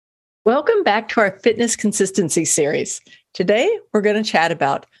Welcome back to our fitness consistency series. Today, we're going to chat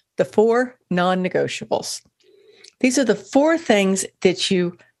about the 4 non-negotiables. These are the 4 things that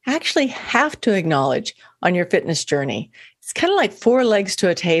you actually have to acknowledge on your fitness journey. It's kind of like 4 legs to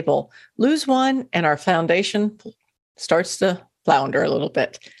a table. Lose one, and our foundation starts to flounder a little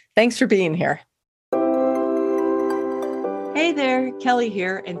bit. Thanks for being here. Hey there, Kelly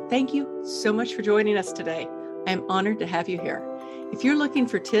here, and thank you so much for joining us today. I'm honored to have you here. If you're looking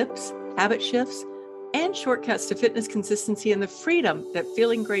for tips, habit shifts, and shortcuts to fitness consistency and the freedom that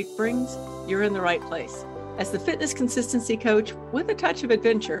feeling great brings, you're in the right place. As the fitness consistency coach with a touch of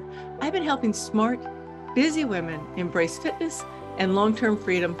adventure, I've been helping smart, busy women embrace fitness and long-term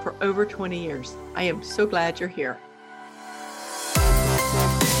freedom for over 20 years. I am so glad you're here.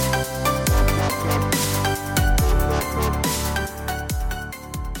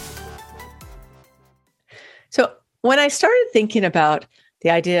 So when I started thinking about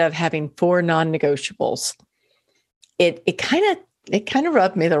the idea of having 4 non-negotiables, it kind of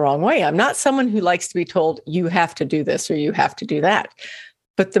rubbed me the wrong way. I'm not someone who likes to be told you have to do this or you have to do that.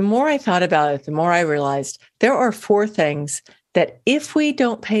 But the more I thought about it, the more I realized there are 4 things that if we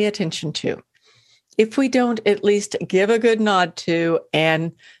don't pay attention to, if we don't at least give a good nod to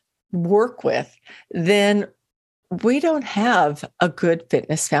and work with, then we don't have a good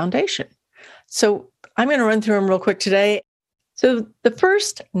fitness foundation. So I'm going to run through them real quick today. So the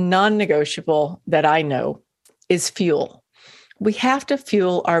first non-negotiable that I know is fuel. We have to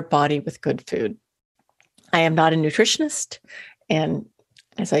fuel our body with good food. I am not a nutritionist. And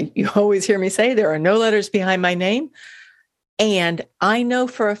as you always hear me say, there are no letters behind my name. And I know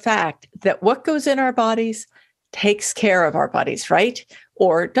for a fact that what goes in our bodies takes care of our bodies, right?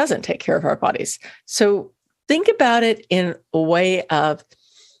 Or doesn't take care of our bodies. So think about it in a way of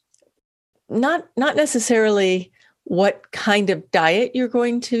not necessarily what kind of diet you're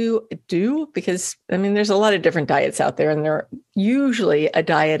going to do, because there's a lot of different diets out there, and usually a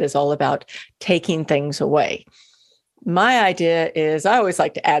diet is all about taking things away. My idea is I always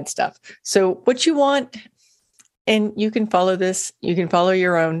like to add stuff. So what you want, and you can follow this, you can follow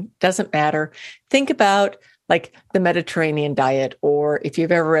your own, doesn't matter. Think about like the Mediterranean diet, or if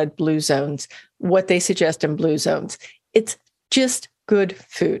you've ever read Blue Zones, what they suggest in Blue Zones. It's just good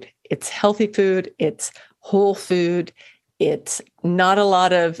food. It's healthy food. It's whole food. It's not a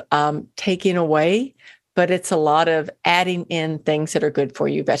lot of taking away, but it's a lot of adding in things that are good for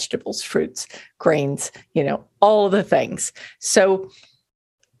you: vegetables, fruits, grains, all of the things. So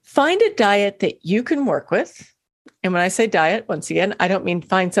find a diet that you can work with. And when I say diet, once again, I don't mean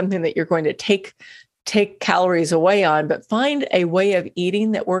find something that you're going to take calories away on, but find a way of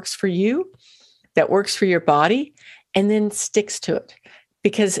eating that works for you, that works for your body, and then sticks to it.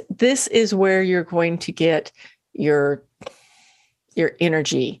 Because this is where you're going to get your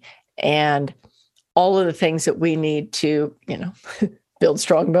energy and all of the things that we need to, build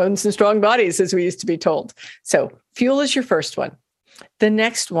strong bones and strong bodies, as we used to be told. So fuel is your first one. The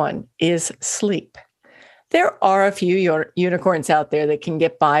next one is sleep. There are a few unicorns out there that can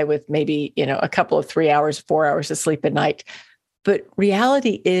get by with maybe, a couple of 3 hours, 4 hours of sleep a night. But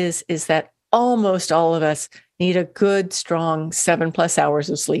reality is that almost all of us need a good, strong 7+ hours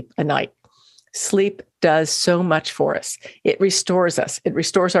of sleep a night. Sleep does so much for us. It restores us. It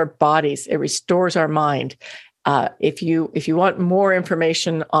restores our bodies. It restores our mind. If you want more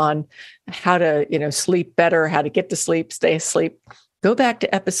information on how to, sleep better, how to get to sleep, stay asleep, go back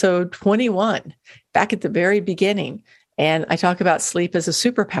to episode 21, back at the very beginning. And I talk about sleep as a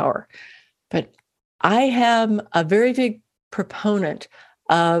superpower. But I am a very big proponent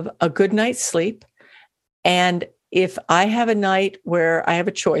of a good night's sleep. And if I have a night where I have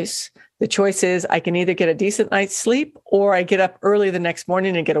a choice, the choice is I can either get a decent night's sleep or I get up early the next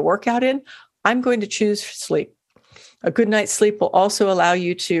morning and get a workout in, I'm going to choose sleep. A good night's sleep will also allow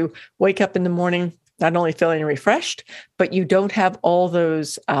you to wake up in the morning not only feeling refreshed, but you don't have all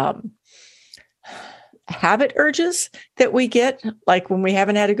those habit urges that we get, like when we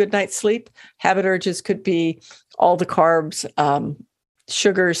haven't had a good night's sleep. Habit urges could be all the carbs,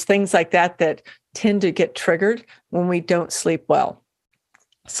 sugars, things like that tend to get triggered when we don't sleep well.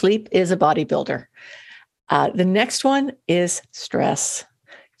 Sleep is a bodybuilder. The next one is stress.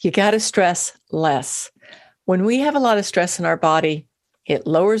 You got to stress less. When we have a lot of stress in our body, it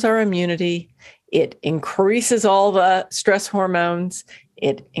lowers our immunity. It increases all the stress hormones.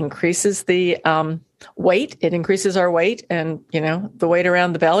 It increases the weight. It increases our weight and, the weight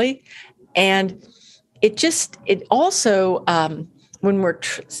around the belly. And it also, when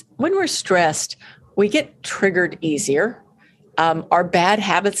we're stressed, we get triggered easier. Our bad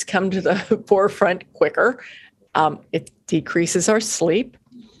habits come to the forefront quicker. It decreases our sleep.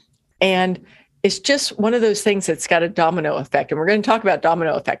 And it's just one of those things that's got a domino effect. And we're going to talk about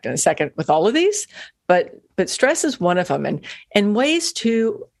domino effect in a second with all of these, but stress is one of them. And ways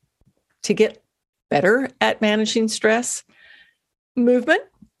to get better at managing stress: movement,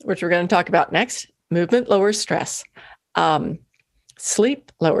 which we're going to talk about next. Movement lowers stress.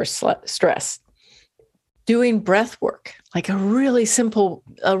 Sleep lowers stress. Doing breath work, like a really simple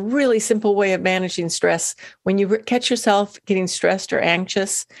way of managing stress. When you catch yourself getting stressed or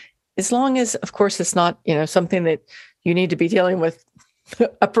anxious, as long as, of course, it's not, something that you need to be dealing with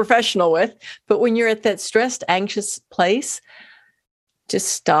a professional with, but when you're at that stressed, anxious place, just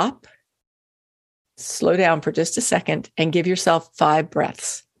stop, slow down for just a second, and give yourself 5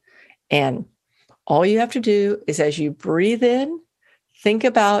 breaths. And all you have to do is, as you breathe in, think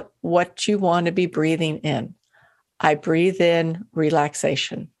about what you want to be breathing in. I breathe in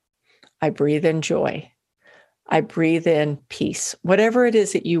relaxation. I breathe in joy. I breathe in peace. Whatever it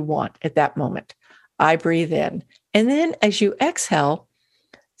is that you want at that moment, I breathe in. And then as you exhale,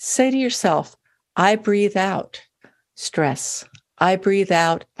 say to yourself, I breathe out stress. I breathe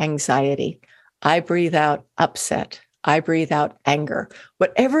out anxiety. I breathe out upset. I breathe out anger.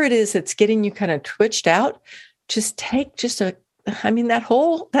 Whatever it is that's getting you kind of twitched out, just take that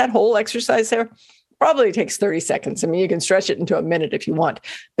whole exercise there probably takes 30 seconds. I mean, you can stretch it into a minute if you want,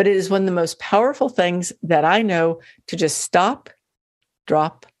 but it is one of the most powerful things that I know to just stop,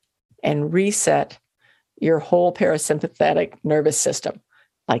 drop, and reset your whole parasympathetic nervous system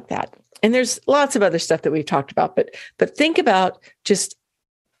like that. And there's lots of other stuff that we've talked about, but think about just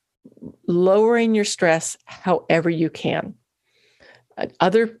lowering your stress however you can.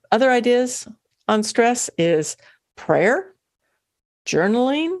 Other ideas on stress is prayer,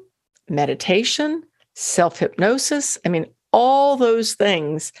 journaling, meditation, self-hypnosis. I mean, all those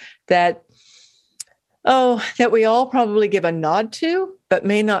things that we all probably give a nod to, but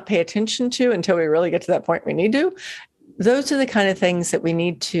may not pay attention to until we really get to that point we need to. Those are the kind of things that we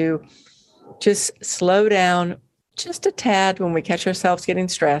need to just slow down just a tad when we catch ourselves getting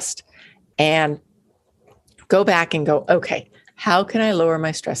stressed and go back and go, okay, how can I lower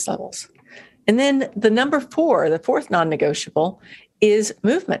my stress levels? And then the fourth non-negotiable is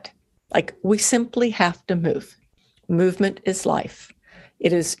movement. Like, we simply have to move. Movement is life.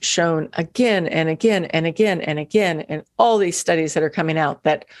 It is shown again and again and again and again in all these studies that are coming out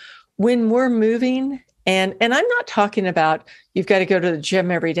that when we're moving, and I'm not talking about you've got to go to the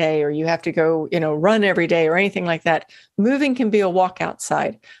gym every day or you have to go, run every day or anything like that. Moving can be a walk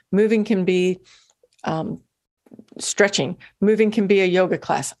outside. Moving can be stretching. Moving can be a yoga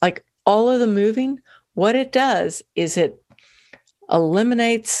class. Like, all of the moving, what it does is it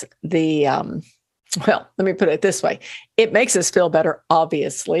eliminates the, let me put it this way. It makes us feel better,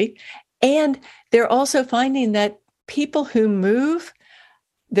 obviously. And they're also finding that people who move,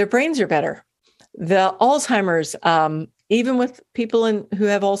 their brains are better. The Alzheimer's, even with people who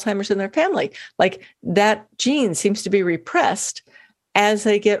have Alzheimer's in their family, like, that gene seems to be repressed as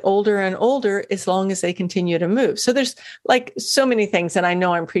they get older and older, as long as they continue to move. So there's like so many things. And I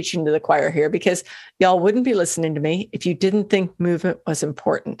know I'm preaching to the choir here, because y'all wouldn't be listening to me if you didn't think movement was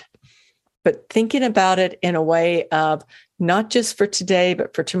important. But thinking about it in a way of not just for today,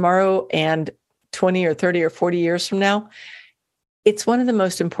 but for tomorrow and 20 or 30 or 40 years from now, it's one of the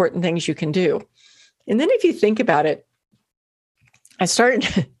most important things you can do. And then if you think about it, I started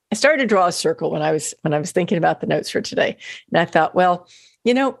to draw a circle when I was thinking about the notes for today. And I thought, well,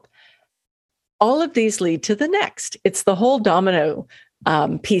 all of these lead to the next. It's the whole domino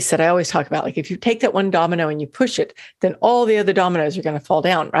piece that I always talk about. Like, if you take that one domino and you push it, then all the other dominoes are going to fall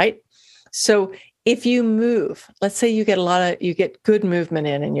down, right? So if you move, let's say you get good movement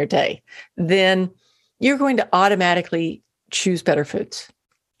in your day, then you're going to automatically choose better foods.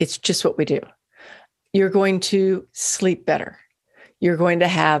 It's just what we do. You're going to sleep better. You're going to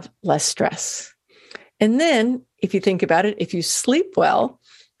have less stress. And then if you think about it, if you sleep well,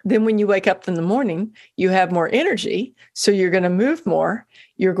 then when you wake up in the morning, you have more energy. So you're going to move more.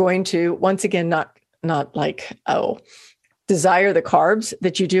 You're going to, once again, not like, desire the carbs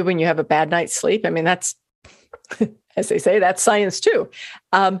that you do when you have a bad night's sleep. I mean, that's, as they say, that's science too.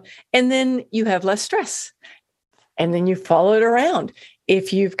 And then you have less stress. And then you follow it around.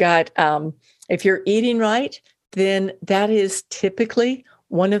 If you've got, if you're eating right, then that is typically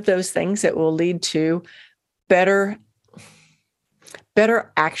one of those things that will lead to better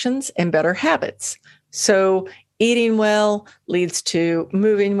actions and better habits. So eating well leads to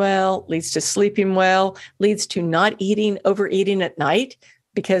moving well, leads to sleeping well, leads to not overeating at night,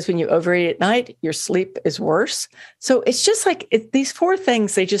 because when you overeat at night, your sleep is worse. So it's just like these 4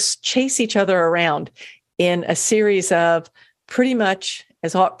 things, they just chase each other around in a series of pretty much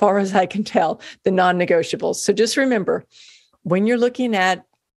as far as I can tell, the non-negotiables. So just remember, when you're looking at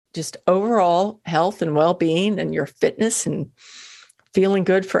just overall health and well-being and your fitness and feeling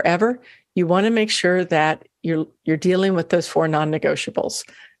good forever, you want to make sure that you're dealing with those 4 non-negotiables: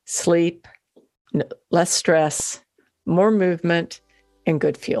 sleep, less stress, more movement, and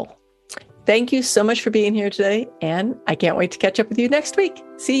good fuel. Thank you so much for being here today, and I can't wait to catch up with you next week.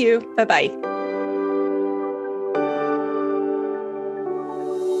 See you. Bye-bye.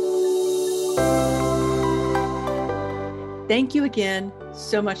 Thank you again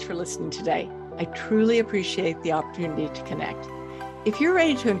so much for listening today. I truly appreciate the opportunity to connect. If you're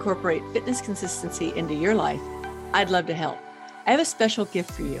ready to incorporate fitness consistency into your life, I'd love to help. I have a special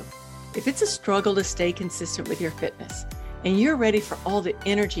gift for you. If it's a struggle to stay consistent with your fitness and you're ready for all the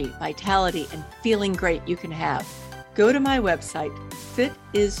energy, vitality, and feeling great you can have, go to my website,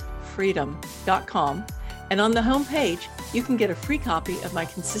 fitisfreedom.com, and on the homepage, you can get a free copy of my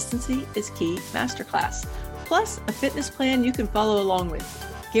Consistency is Key Masterclass, plus a fitness plan you can follow along with,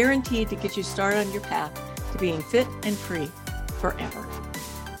 guaranteed to get you started on your path to being fit and free forever.